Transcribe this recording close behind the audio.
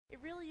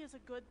really is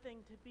a good thing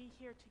to be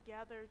here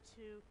together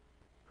to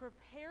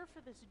prepare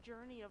for this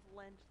journey of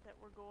Lent that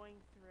we're going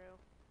through.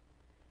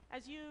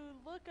 As you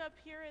look up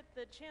here at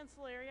the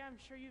chancel area, I'm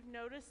sure you've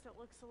noticed it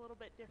looks a little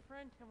bit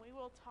different, and we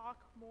will talk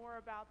more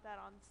about that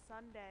on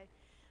Sunday.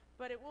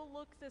 But it will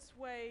look this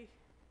way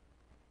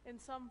in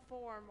some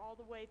form all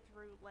the way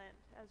through Lent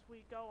as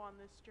we go on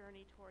this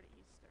journey toward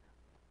Easter.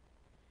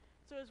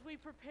 So as we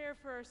prepare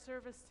for our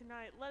service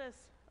tonight, let us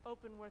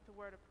open with a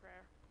word of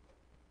prayer.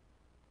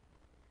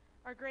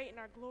 Our great and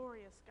our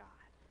glorious God,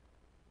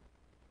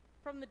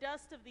 from the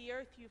dust of the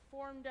earth you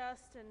formed us,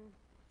 and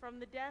from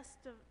the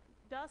dust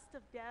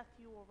of death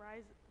you will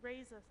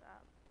raise us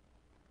up.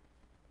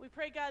 We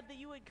pray, God, that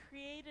you would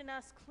create in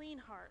us clean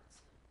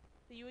hearts,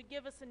 that you would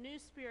give us a new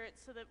spirit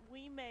so that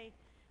we may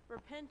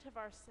repent of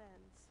our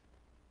sins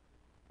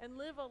and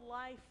live a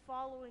life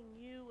following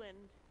you and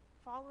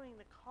following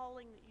the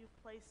calling that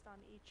you've placed on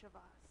each of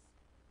us.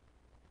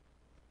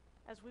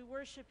 As we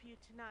worship you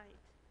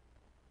tonight,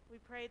 we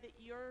pray that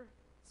your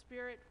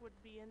Spirit would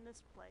be in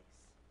this place,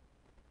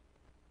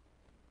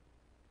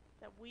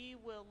 that we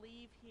will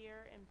leave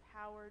here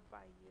empowered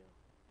by you.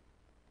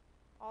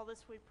 All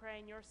this we pray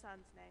in your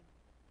Son's name.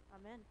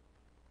 Amen.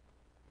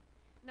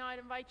 Now I'd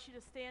invite you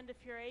to stand if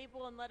you're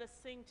able and let us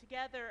sing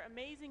together,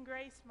 Amazing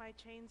Grace, My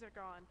Chains Are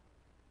Gone.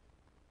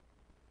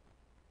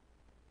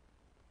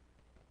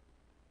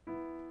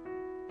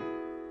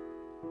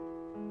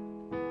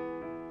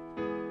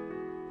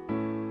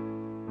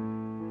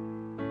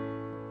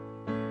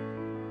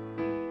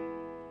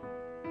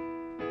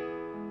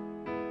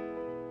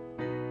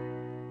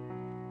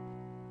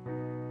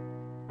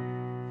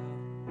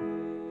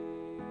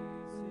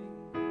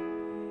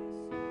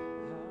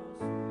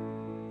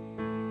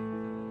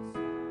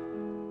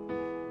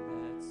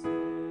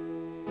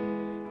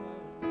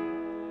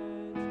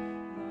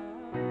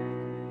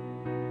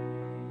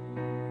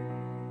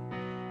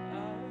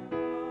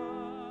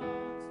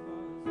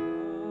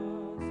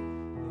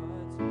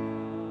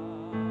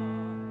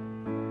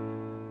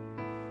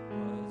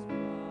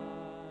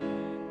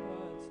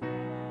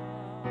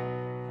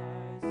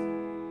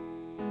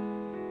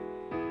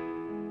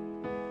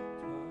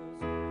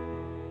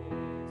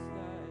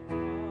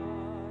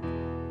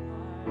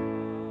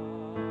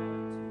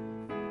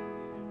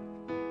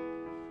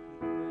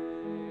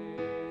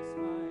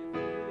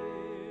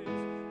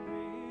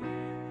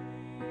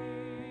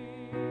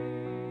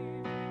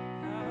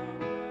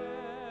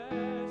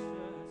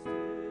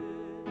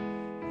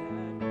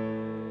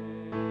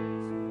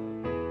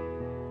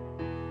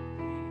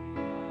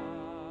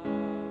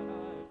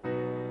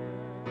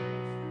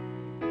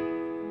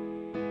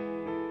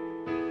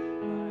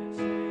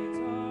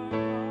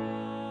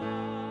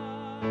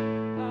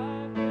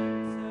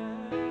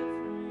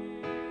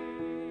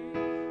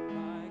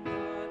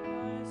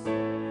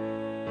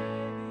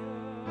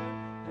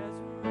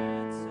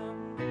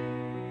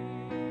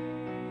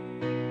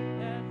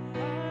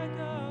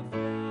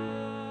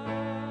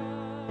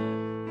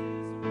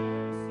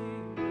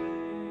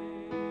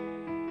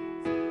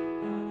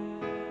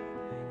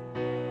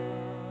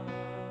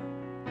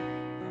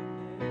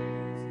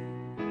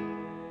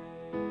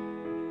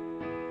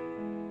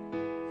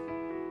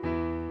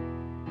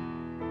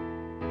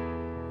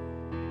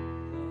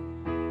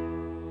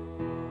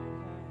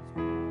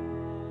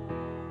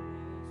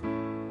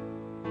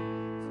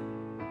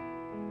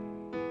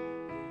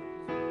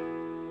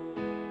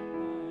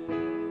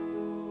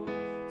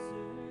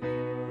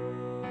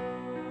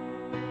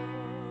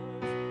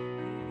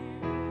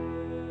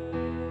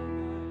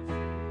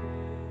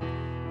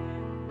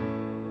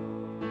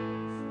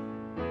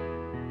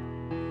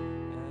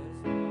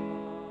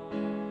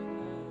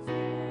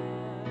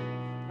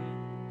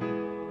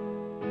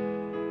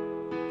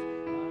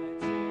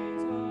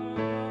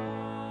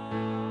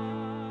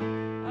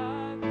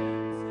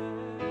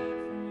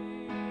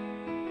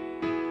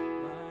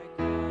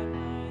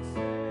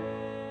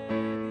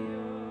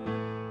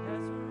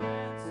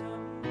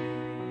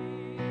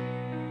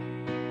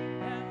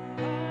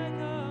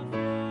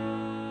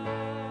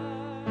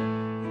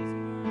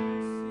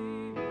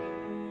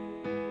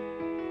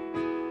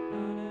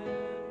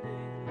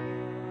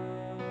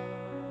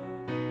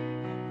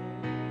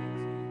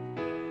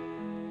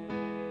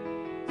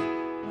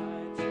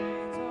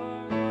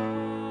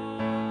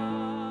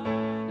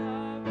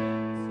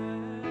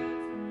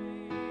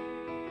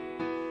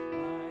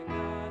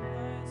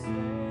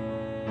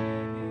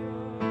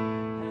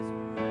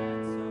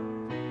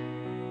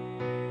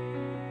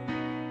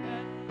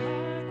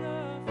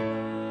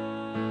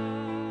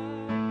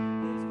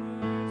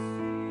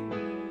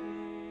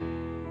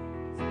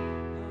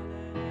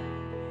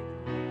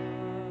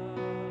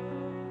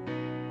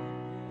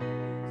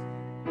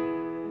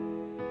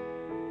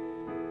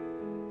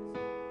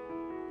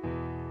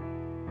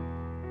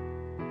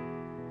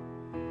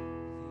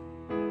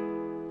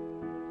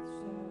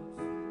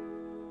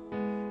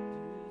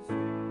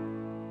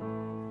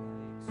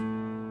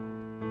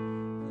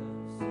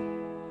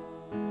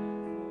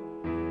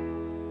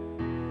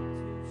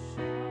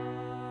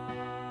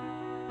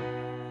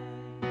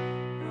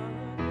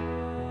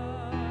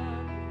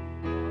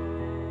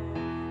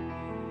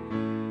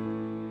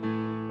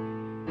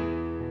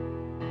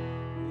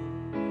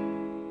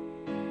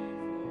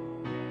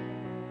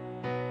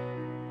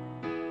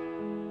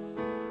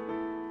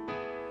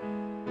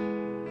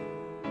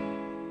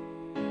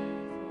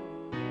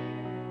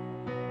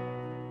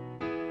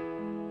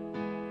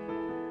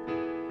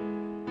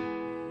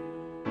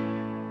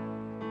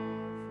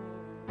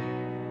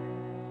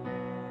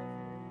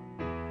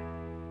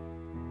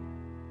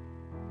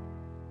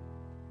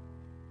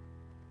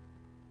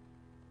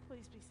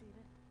 Please be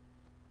seated.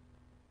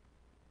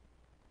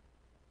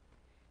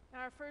 Now,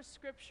 our first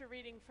scripture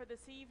reading for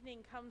this evening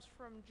comes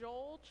from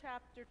Joel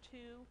chapter 2,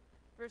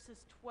 verses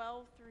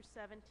 12 through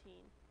 17.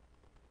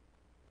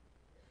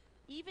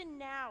 Even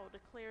now,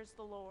 declares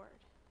the Lord,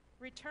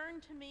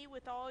 return to me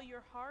with all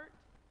your heart,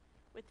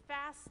 with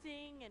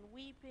fasting and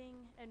weeping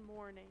and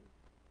mourning.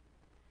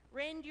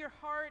 Rend your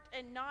heart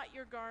and not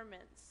your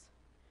garments.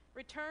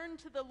 Return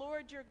to the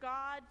Lord your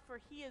God, for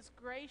he is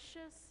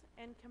gracious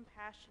and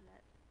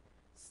compassionate,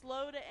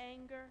 slow to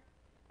anger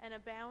and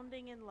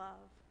abounding in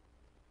love,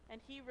 and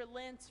he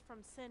relents from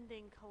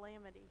sending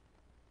calamity.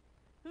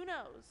 Who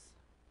knows?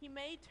 He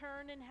may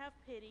turn and have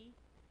pity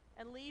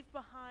and leave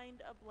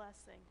behind a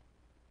blessing,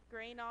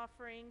 grain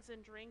offerings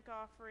and drink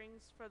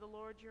offerings for the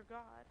Lord your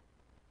God.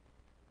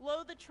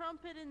 Blow the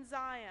trumpet in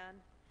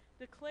Zion,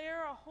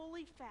 declare a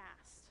holy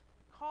fast,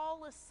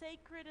 call a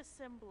sacred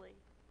assembly,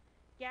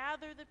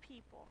 gather the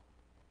people,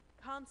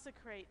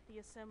 consecrate the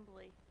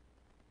assembly,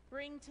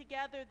 bring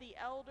together the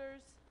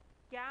elders,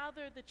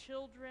 gather the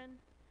children,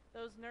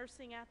 those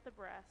nursing at the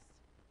breast.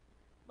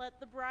 Let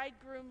the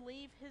bridegroom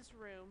leave his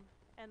room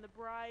and the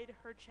bride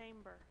her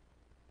chamber.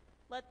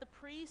 Let the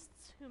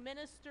priests who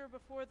minister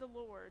before the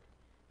Lord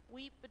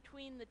weep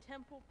between the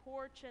temple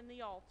porch and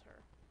the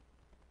altar.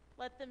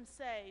 Let them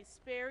say,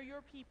 spare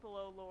your people,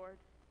 O Lord.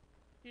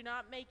 Do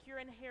not make your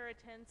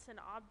inheritance an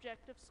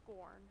object of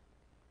scorn,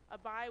 a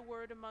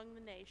byword among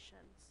the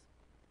nations.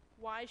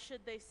 Why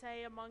should they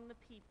say among the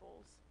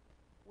peoples,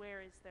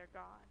 where is their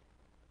God?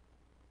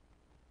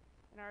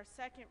 And our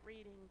second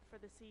reading for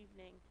this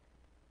evening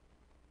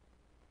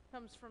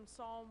comes from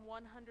Psalm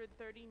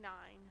 139,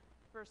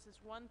 verses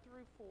 1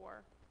 through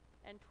 4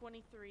 and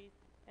 23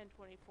 and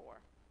 24.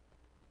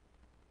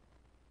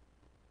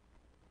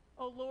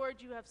 O Lord,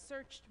 you have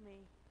searched me,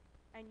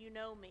 and you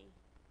know me.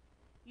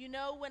 You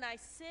know when I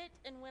sit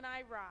and when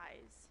I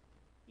rise.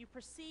 You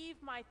perceive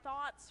my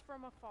thoughts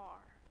from afar.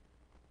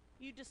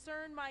 You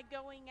discern my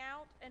going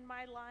out and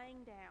my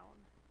lying down.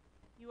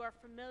 You are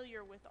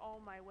familiar with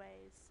all my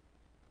ways.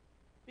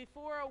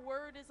 Before a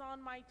word is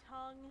on my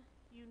tongue,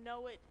 you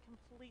know it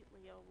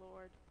completely, O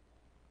Lord.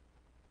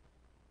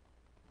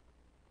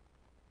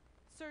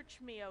 Search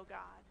me, O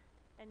God,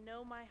 and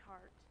know my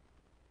heart.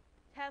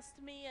 Test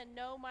me and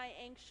know my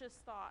anxious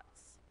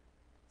thoughts.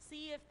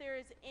 See if there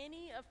is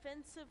any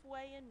offensive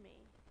way in me,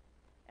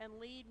 and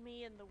lead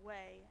me in the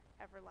way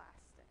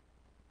everlasting.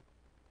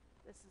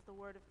 This is the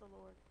word of the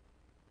Lord.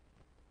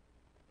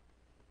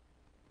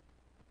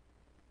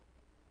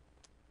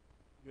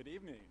 Good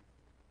evening.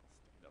 I'll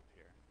stand up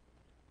here.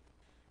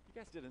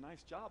 You guys did a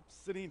nice job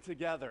sitting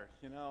together.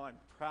 I'm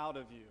proud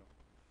of you.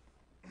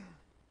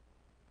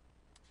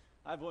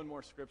 I have one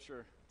more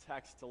scripture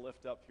text to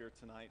lift up here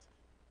tonight,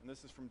 and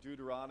this is from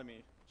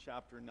Deuteronomy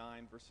chapter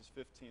 9, verses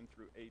 15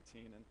 through 18,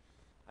 and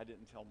I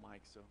didn't tell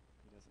Mike, so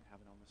he doesn't have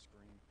it on the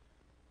screen.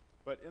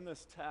 But in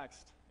this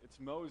text, it's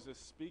Moses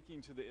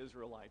speaking to the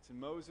Israelites, and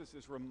Moses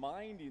is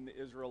reminding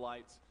the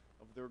Israelites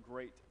of their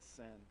great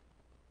sin.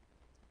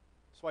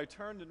 So I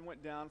turned and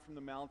went down from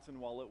the mountain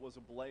while it was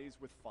ablaze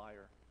with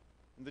fire,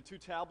 and the 2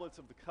 tablets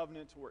of the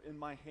covenant were in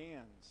my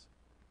hands.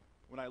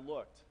 When I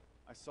looked,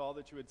 I saw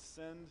that you had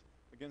sinned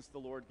against the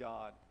Lord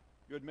God.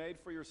 You had made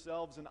for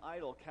yourselves an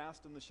idol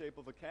cast in the shape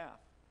of a calf.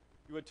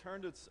 You had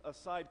turned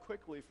aside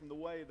quickly from the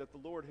way that the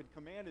Lord had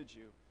commanded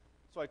you.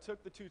 So I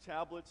took the 2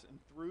 tablets and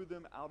threw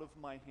them out of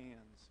my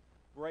hands,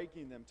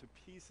 breaking them to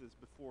pieces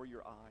before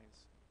your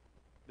eyes.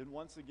 Then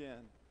once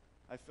again,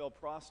 I fell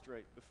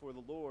prostrate before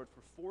the Lord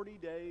for 40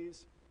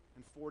 days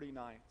and 40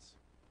 nights.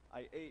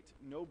 I ate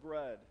no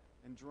bread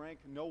and drank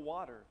no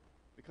water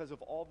because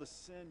of all the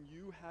sin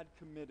you had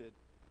committed,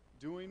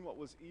 doing what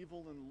was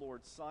evil in the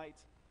Lord's sight,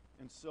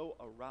 and so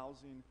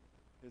arousing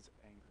his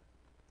anger.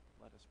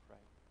 Let us pray.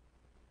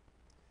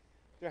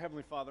 Dear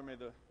Heavenly Father, may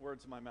the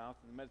words of my mouth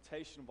and the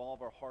meditation of all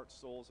of our hearts,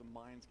 souls, and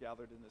minds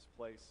gathered in this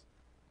place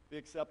be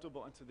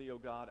acceptable unto Thee, O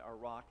God, our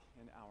rock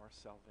and our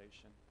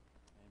salvation.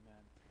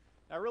 Amen.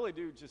 Now, I really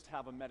do just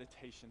have a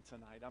meditation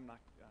tonight. I wouldn't.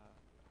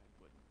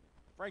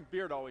 Frank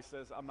Beard always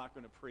says, I'm not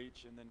going to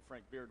preach, and then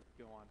Frank Beard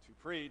would go on to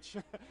preach.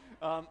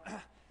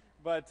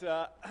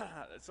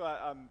 So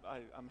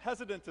I'm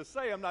hesitant to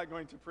say I'm not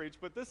going to preach,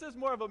 but this is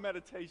more of a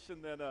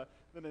meditation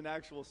than an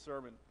actual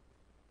sermon.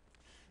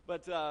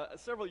 But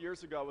several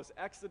years ago, I was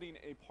exiting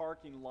a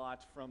parking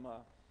lot from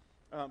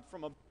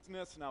a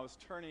business, and I was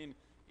turning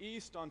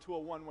east onto a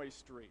one-way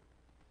street.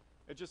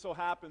 It just so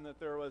happened that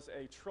there was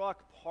a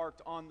truck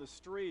parked on the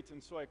street,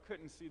 and so I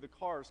couldn't see the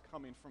cars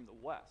coming from the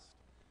west.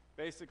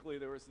 Basically,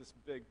 there was this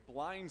big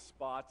blind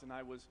spot, and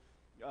I was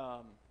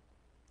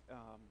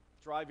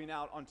driving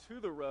out onto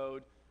the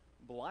road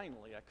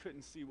blindly. I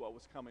couldn't see what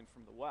was coming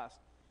from the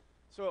west.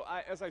 So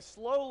as I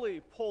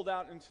slowly pulled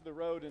out into the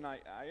road, and I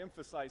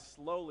emphasize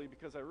slowly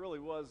because I really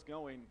was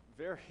going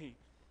very,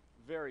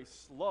 very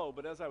slow,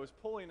 but as I was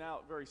pulling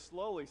out very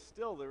slowly,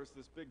 still there was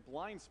this big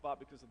blind spot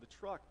because of the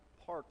truck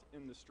parked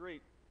in the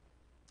street.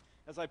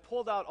 As I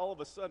pulled out, all of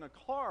a sudden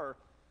a car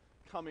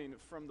coming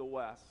from the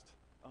west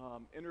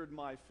entered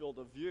my field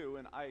of view,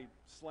 and I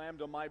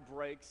slammed on my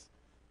brakes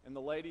and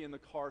the lady in the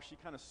car, she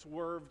kind of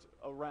swerved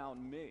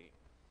around me.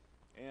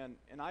 And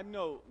I'm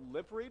no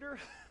lip reader,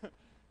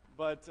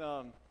 but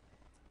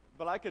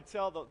I could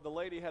tell the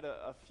lady had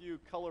a few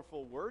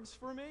colorful words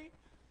for me.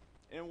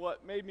 And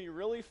what made me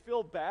really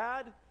feel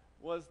bad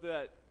was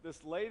that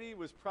this lady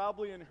was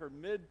probably in her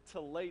mid to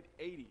late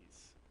 80s.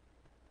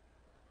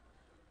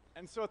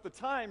 And so at the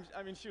time,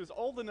 I mean, she was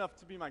old enough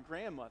to be my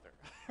grandmother.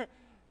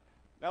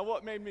 Now,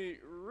 what made me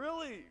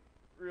really,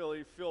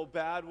 really feel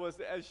bad was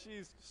that as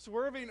she's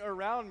swerving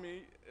around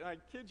me, and I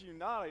kid you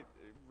not, I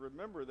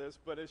remember this,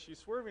 but as she's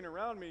swerving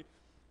around me,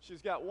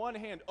 she's got one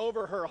hand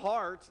over her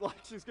heart, like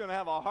she's going to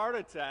have a heart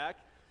attack.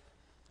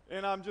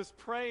 And I'm just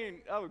praying,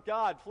 oh,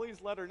 God, please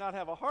let her not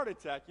have a heart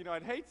attack. You know,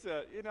 I'd hate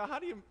to, how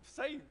do you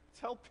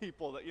tell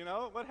people that,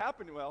 what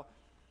happened? Well,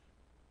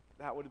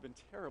 that would have been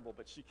terrible,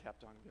 but she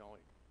kept on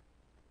going.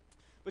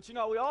 But,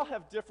 we all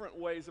have different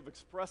ways of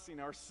expressing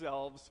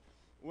ourselves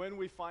when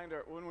we find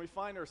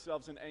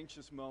ourselves in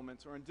anxious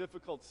moments or in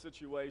difficult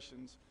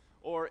situations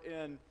or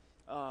in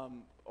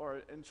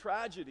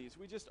tragedies.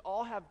 We just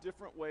all have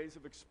different ways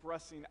of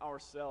expressing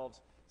ourselves.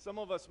 Some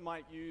of us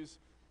might use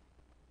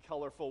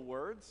colorful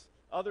words.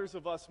 Others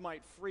of us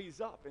might freeze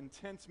up. In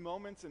tense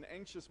moments and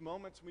anxious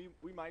moments,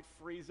 we might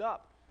freeze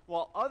up.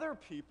 While other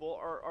people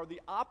are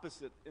the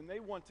opposite, and they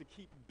want to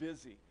keep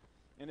busy.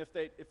 And if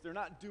they're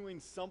not doing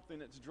something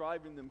that's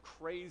driving them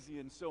crazy,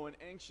 and so in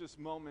anxious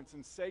moments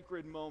and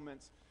sacred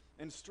moments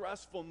and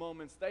stressful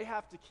moments, they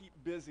have to keep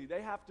busy.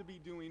 They have to be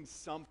doing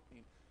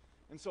something.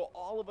 And so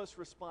all of us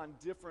respond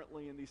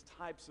differently in these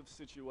types of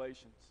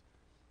situations.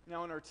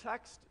 Now, in our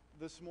text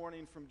this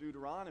morning from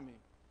Deuteronomy,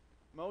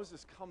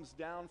 Moses comes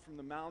down from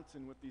the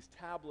mountain with these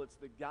tablets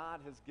that God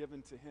has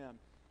given to him.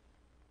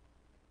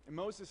 And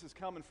Moses is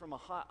coming from a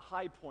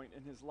high point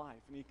in his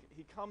life. And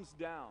he comes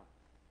down,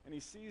 and he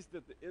sees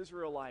that the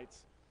Israelites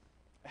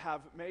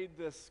have made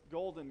this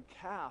golden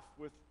calf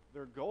with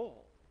their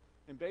gold.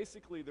 And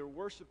basically, they're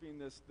worshiping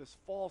this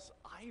false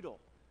idol.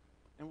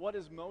 And what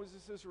is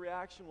Moses'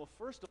 reaction? Well,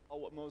 first of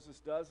all, what Moses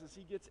does is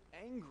he gets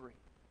angry.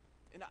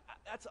 And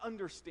that's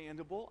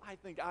understandable. I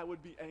think I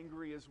would be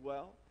angry as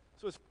well.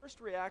 So his first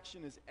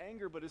reaction is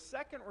anger, but his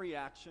second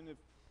reaction,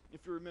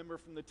 if you remember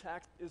from the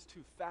text, is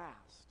to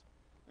fast.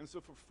 And so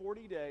for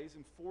 40 days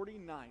and 40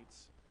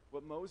 nights,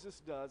 what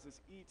Moses does is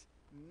eat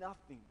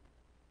nothing.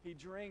 He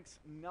drinks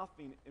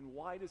nothing. And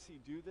why does he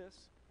do this?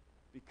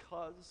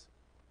 Because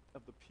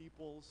of the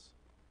people's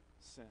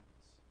sins.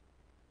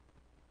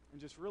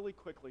 And just really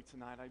quickly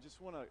tonight, I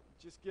just want to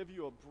just give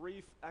you a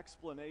brief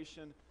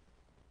explanation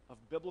of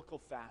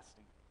biblical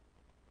fasting.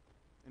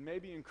 And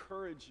maybe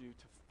encourage you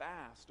to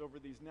fast over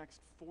these next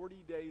 40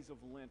 days of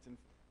Lent.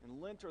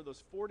 And Lent are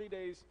those 40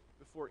 days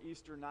before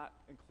Easter, not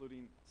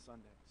including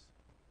Sundays.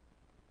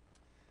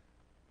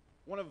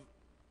 One of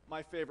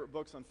my favorite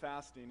books on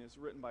fasting is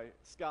written by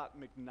Scott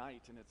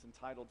McKnight, and it's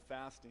entitled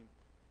Fasting.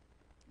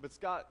 But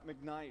Scott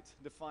McKnight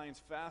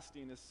defines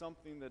fasting as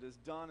something that is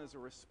done as a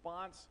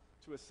response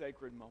to a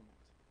sacred moment.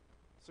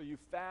 So you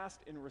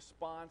fast in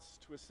response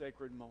to a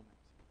sacred moment.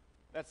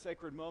 That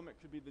sacred moment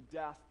could be the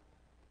death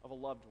of a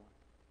loved one.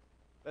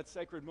 That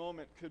sacred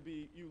moment could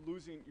be you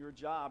losing your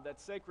job.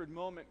 That sacred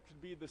moment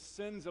could be the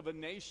sins of a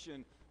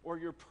nation or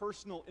your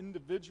personal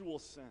individual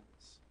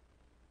sins.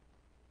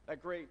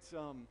 That great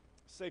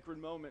sacred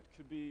moment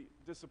could be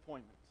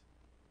disappointment.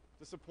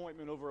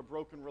 Disappointment over a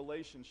broken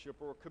relationship,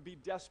 or it could be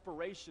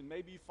desperation.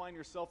 Maybe you find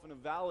yourself in a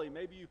valley.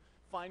 Maybe you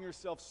find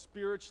yourself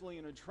spiritually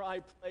in a dry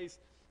place,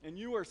 and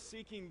you are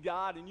seeking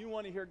God, and you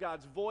want to hear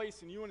God's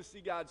voice, and you want to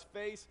see God's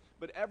face,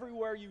 but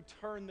everywhere you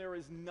turn, there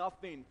is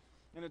nothing.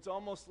 And it's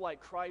almost like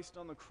Christ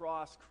on the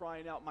cross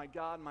crying out, my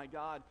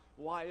God,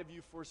 why have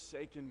you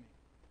forsaken me?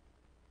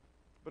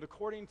 But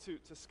according to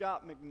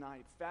Scott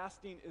McKnight,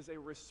 fasting is a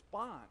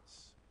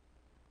response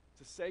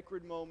to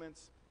sacred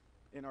moments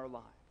in our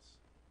lives.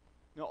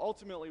 Now,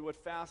 ultimately, what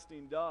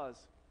fasting does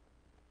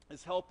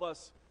is help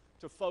us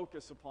to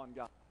focus upon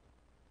God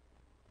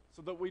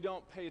so that we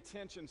don't pay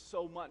attention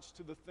so much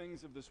to the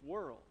things of this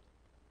world,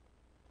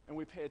 and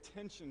we pay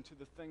attention to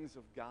the things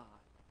of God.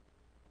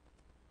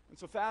 And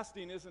so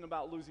fasting isn't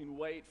about losing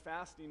weight.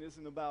 Fasting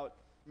isn't about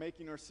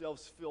making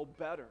ourselves feel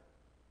better.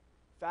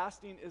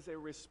 Fasting is a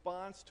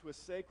response to a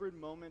sacred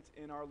moment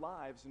in our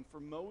lives. And for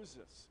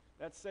Moses,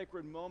 that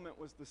sacred moment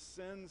was the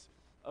sins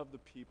of the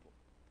people.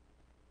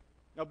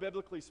 Now,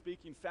 biblically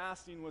speaking,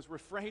 fasting was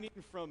refraining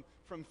from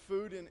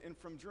food and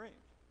from drink.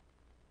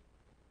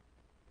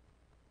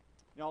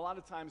 You know, a lot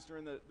of times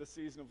during the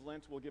season of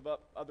Lent, we'll give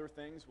up other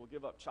things. We'll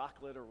give up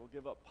chocolate, or we'll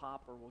give up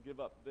pop, or we'll give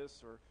up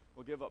this, or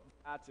we'll give up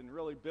that. And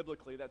really,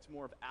 biblically, that's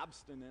more of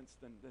abstinence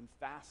than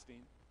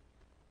fasting.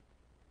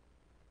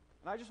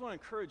 And I just want to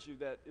encourage you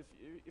that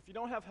if you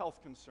don't have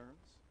health concerns,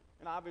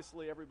 and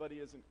obviously everybody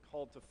isn't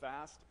called to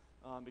fast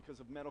because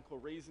of medical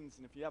reasons,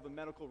 and if you have a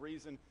medical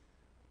reason,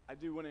 I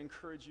do want to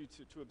encourage you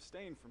to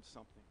abstain from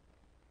something.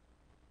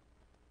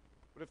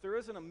 But if there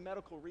isn't a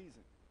medical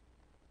reason,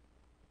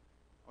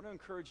 I want to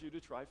encourage you to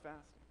try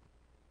fasting.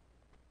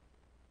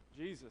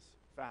 Jesus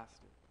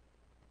fasted.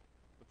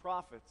 The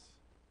prophets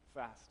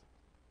fasted.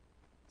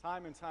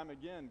 Time and time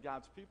again,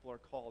 God's people are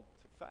called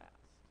to fast.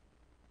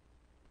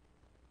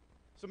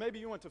 So maybe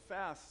you want to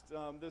fast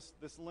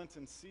this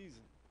Lenten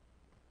season.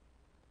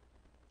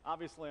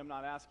 Obviously, I'm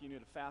not asking you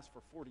to fast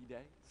for 40 days.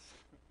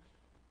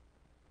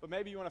 But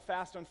maybe you want to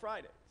fast on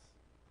Fridays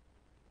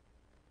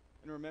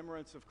in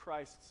remembrance of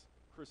Christ's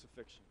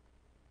crucifixion.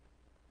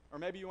 Or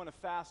maybe you want to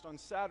fast on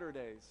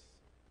Saturdays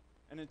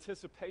in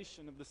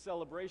anticipation of the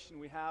celebration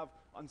we have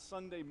on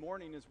Sunday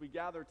morning as we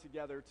gather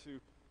together to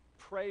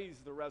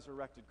praise the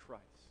resurrected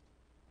Christ.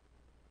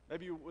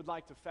 Maybe you would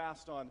like to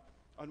fast on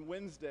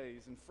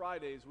Wednesdays and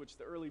Fridays, which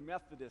the early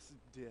Methodists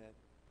did.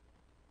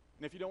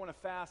 And if you don't want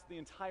to fast the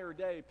entire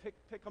day,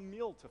 pick a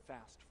meal to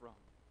fast from.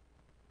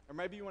 Or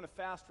maybe you want to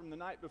fast from the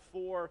night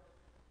before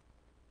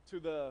to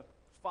the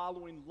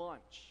following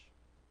lunch.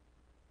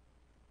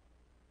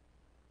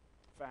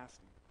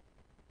 Fasting.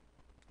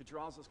 It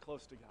draws us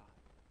close to God.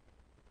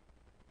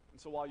 And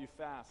so while you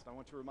fast, I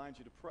want to remind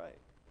you to pray,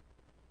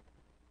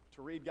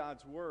 to read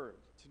God's word,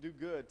 to do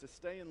good, to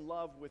stay in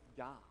love with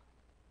God.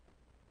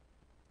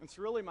 And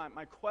so really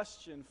my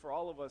question for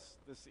all of us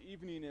this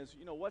evening is,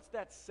 what's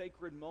that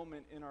sacred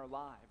moment in our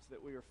lives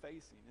that we are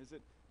facing? Is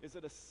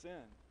it a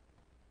sin?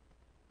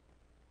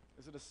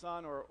 Is it a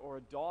son or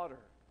a daughter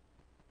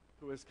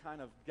who has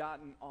kind of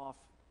gotten off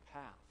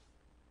path?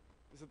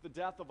 Is it the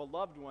death of a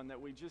loved one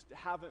that we just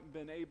haven't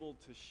been able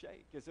to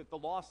shake? Is it the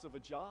loss of a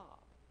job?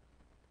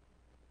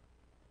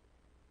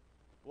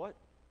 What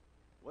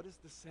is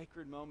the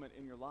sacred moment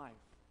in your life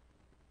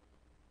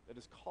that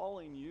is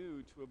calling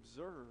you to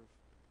observe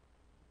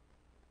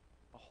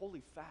a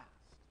holy fast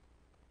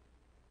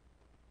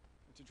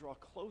and to draw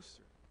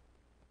closer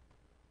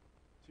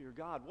to your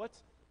God?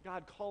 What's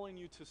God calling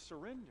you to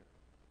surrender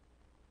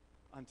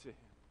unto Him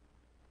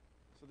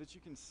so that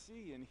you can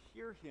see and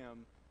hear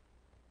Him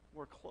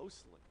more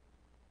closely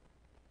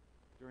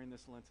during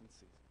this Lenten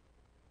season?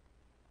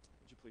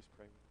 Would you please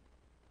pray with me?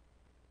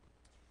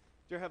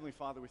 Dear Heavenly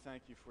Father, we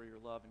thank you for your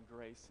love and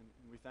grace, and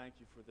we thank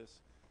you for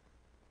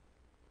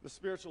the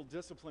spiritual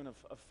discipline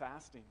of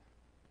fasting.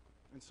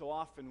 And so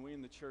often we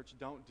in the church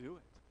don't do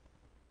it,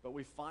 but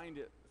we find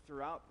it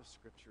throughout the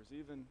Scriptures.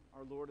 Even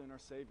our Lord and our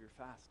Savior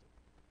fasted.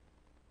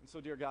 And so,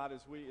 dear God,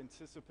 as we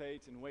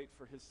anticipate and wait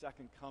for His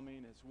second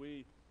coming, as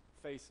we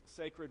face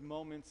sacred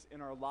moments in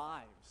our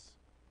lives,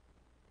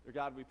 dear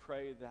God, we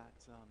pray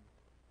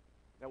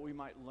that we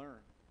might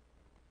learn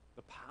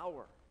the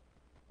power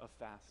of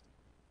fasting.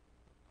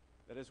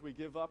 That as we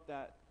give up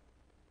that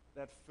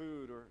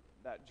food or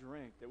that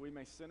drink, that we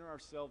may center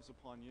ourselves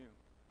upon you.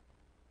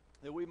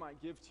 That we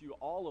might give to you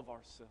all of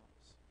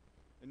ourselves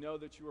and know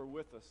that you are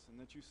with us and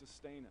that you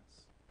sustain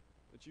us,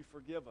 that you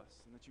forgive us,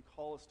 and that you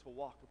call us to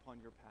walk upon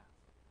your path.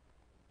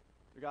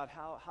 Dear God,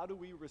 how do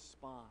we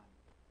respond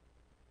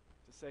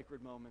to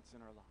sacred moments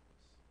in our lives?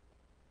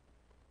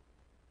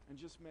 And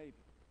just maybe,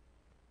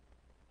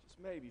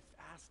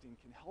 fasting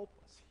can help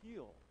us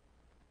heal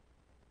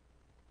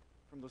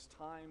from those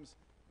times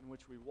in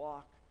which we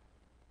walk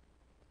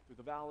through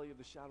the valley of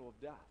the shadow of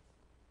death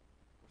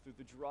or through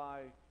the dry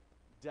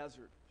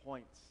desert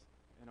points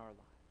in our lives.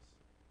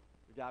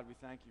 Dear God, we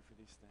thank you for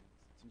these things.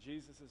 It's in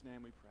Jesus'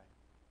 name we pray.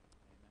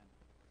 Amen.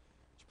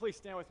 Would you please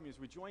stand with me as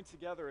we join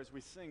together as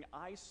we sing,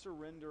 I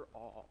Surrender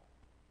All.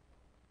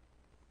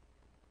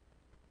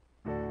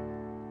 All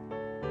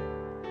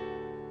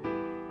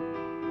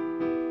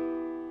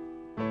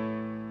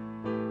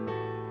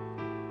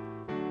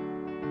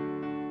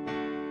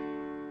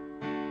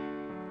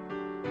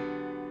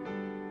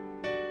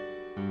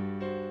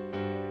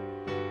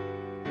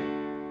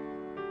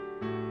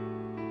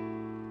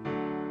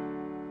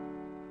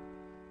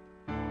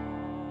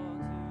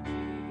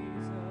to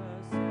Jesus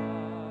I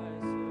surrender.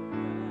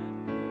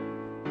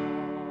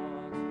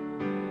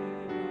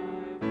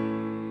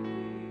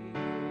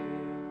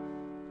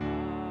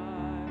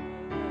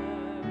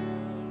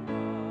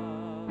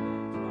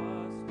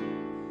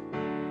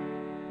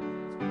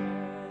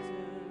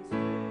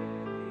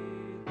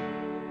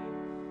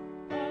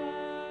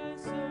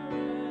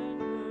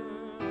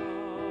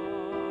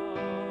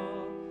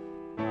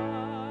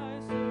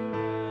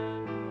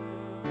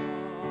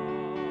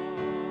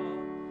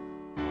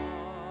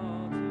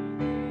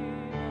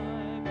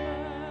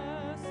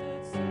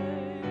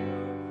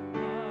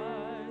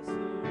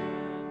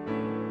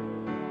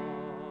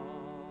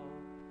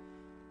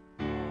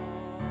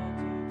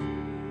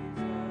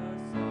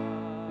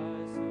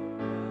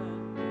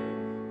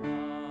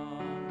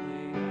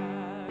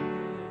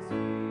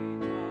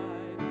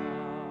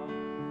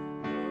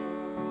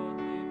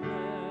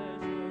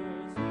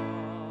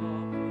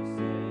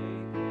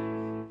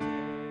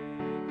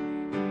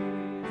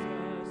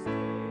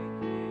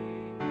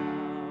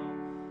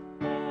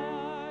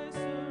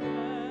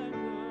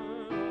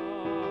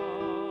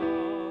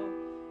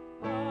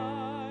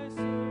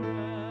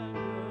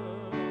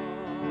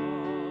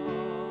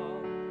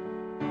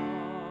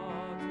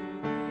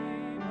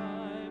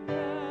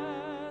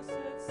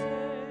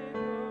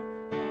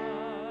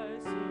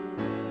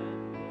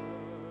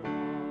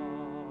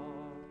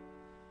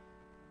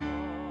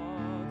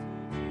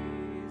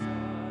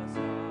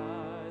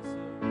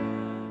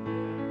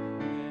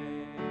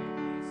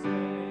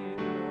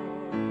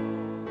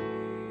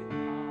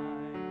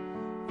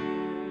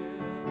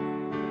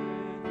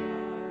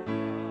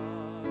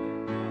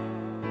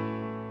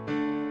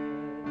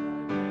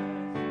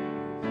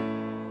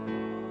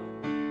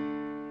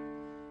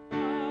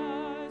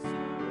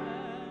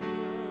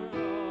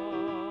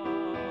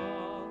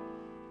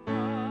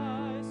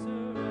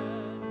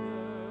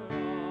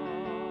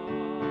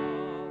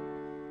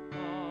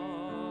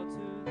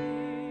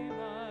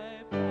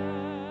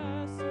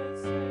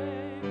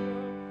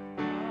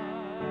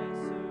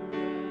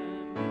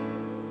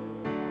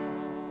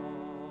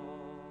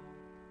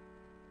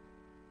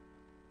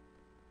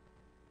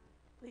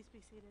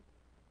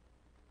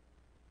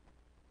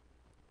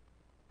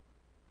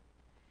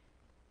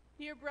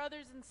 Dear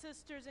brothers and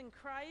sisters in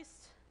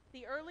Christ,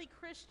 the early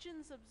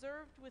Christians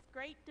observed with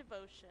great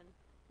devotion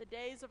the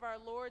days of our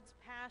Lord's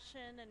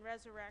passion and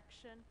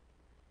resurrection,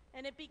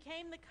 and it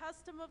became the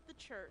custom of the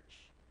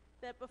church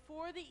that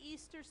before the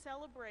Easter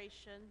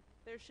celebration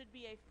there should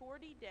be a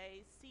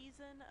 40-day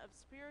season of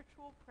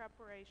spiritual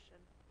preparation.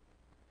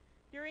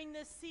 During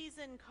this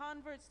season,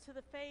 converts to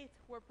the faith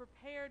were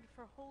prepared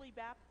for holy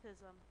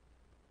baptism.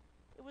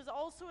 It was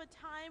also a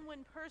time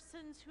when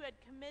persons who had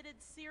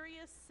committed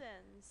serious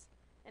sins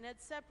and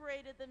had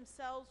separated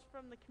themselves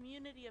from the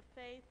community of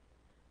faith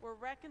were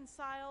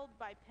reconciled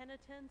by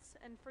penitence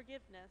and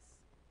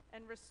forgiveness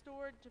and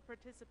restored to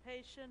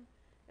participation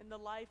in the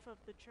life of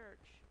the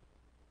church.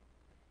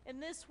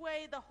 In this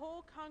way, the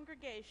whole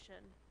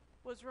congregation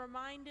was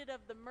reminded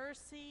of the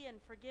mercy and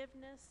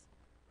forgiveness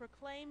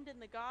proclaimed in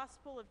the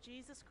gospel of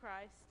Jesus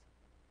Christ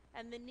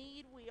and the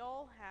need we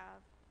all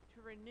have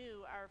to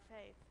renew our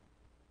faith.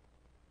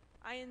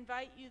 I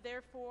invite you,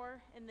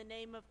 therefore, in the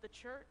name of the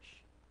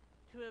church,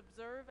 to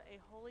observe a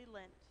holy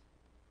Lent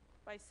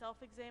by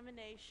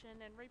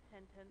self-examination and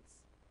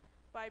repentance,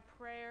 by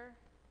prayer,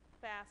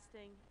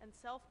 fasting, and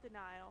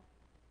self-denial,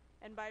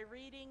 and by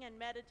reading and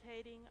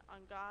meditating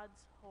on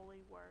God's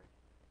holy word.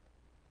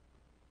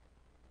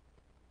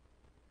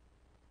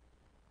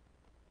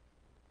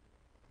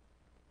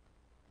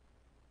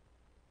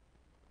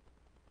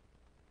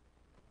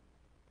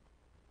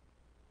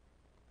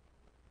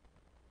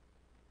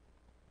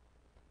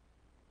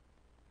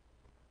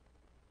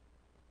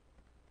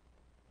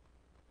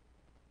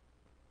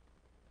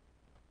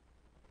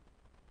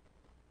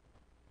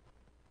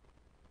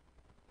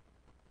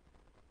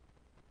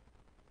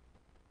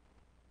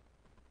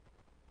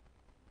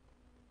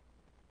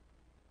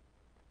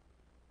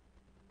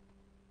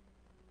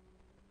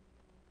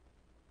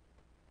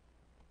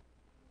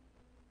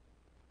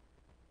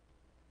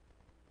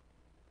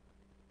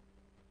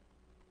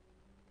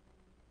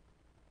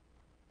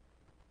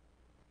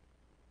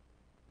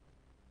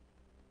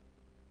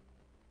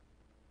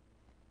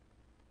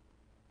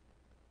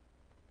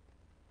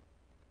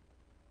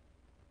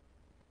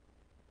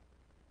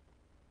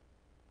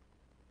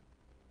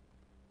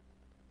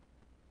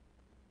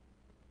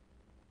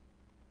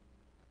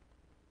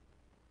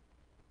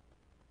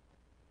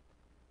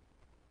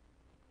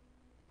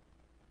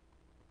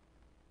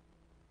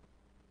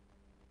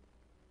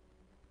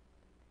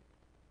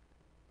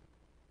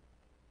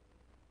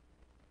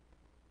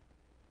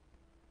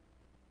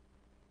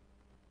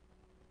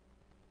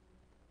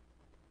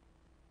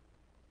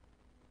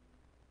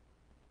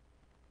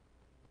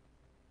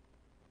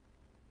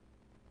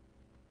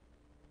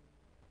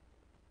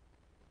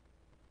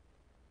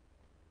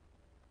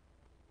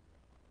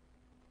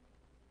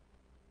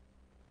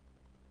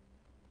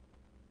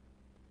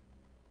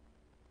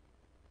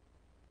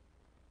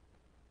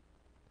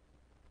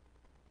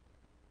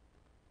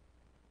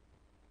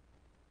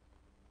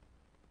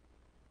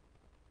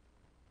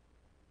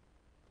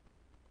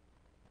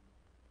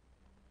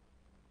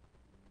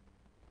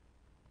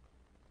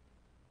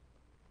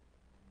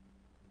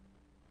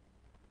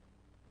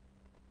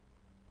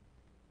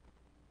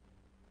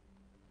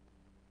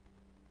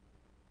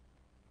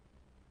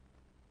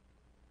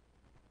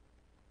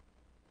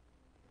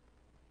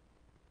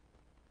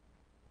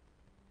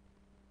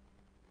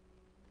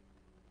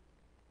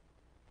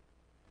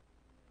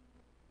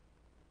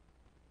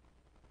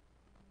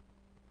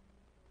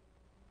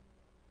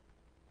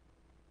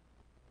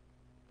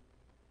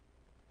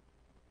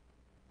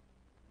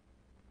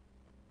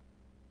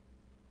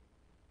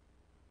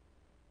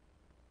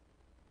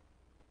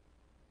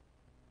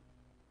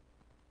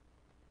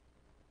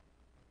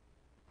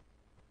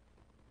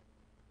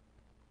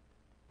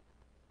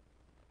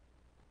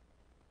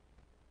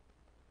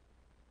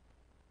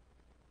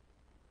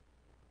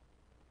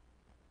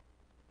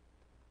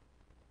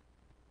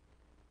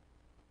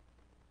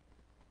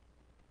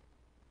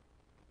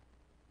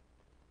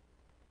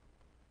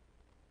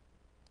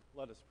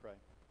 Let us pray.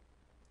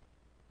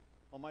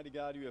 Almighty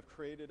God, you have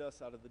created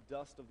us out of the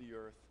dust of the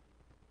earth.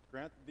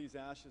 Grant that these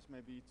ashes may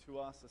be to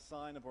us a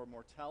sign of our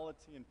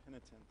mortality and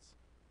penitence,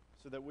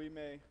 so that we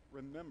may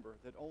remember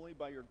that only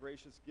by your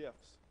gracious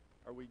gifts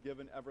are we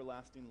given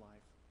everlasting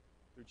life.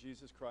 Through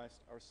Jesus Christ,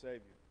 our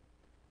Savior.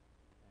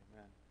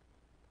 Amen.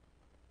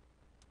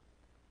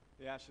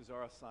 The ashes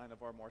are a sign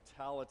of our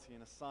mortality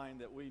and a sign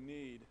that we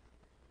need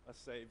a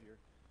Savior.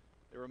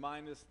 They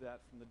remind us that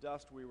from the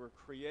dust we were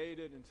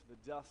created, into the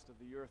dust of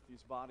the earth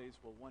these bodies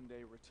will one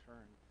day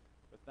return.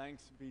 But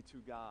thanks be to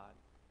God,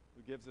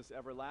 who gives us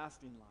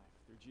everlasting life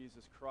through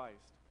Jesus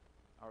Christ,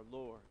 our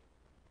Lord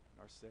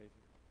and our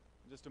Savior.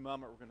 In just a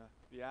moment, we're going to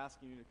be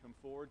asking you to come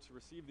forward to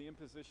receive the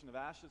imposition of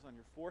ashes on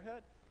your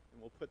forehead,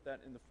 and we'll put that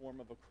in the form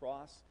of a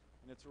cross.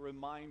 And it's a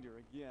reminder,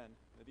 again,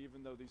 that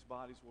even though these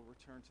bodies will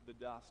return to the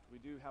dust, we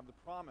do have the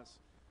promise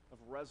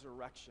of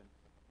resurrection,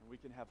 and we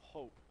can have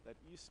hope that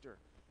Easter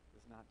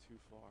is not too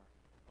far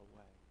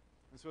away.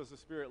 And so as the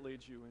Spirit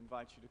leads you, we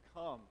invite you to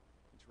come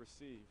and to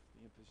receive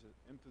the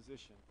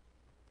imposition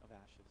of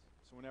ashes.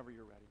 So whenever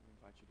you're ready, we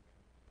invite you to come.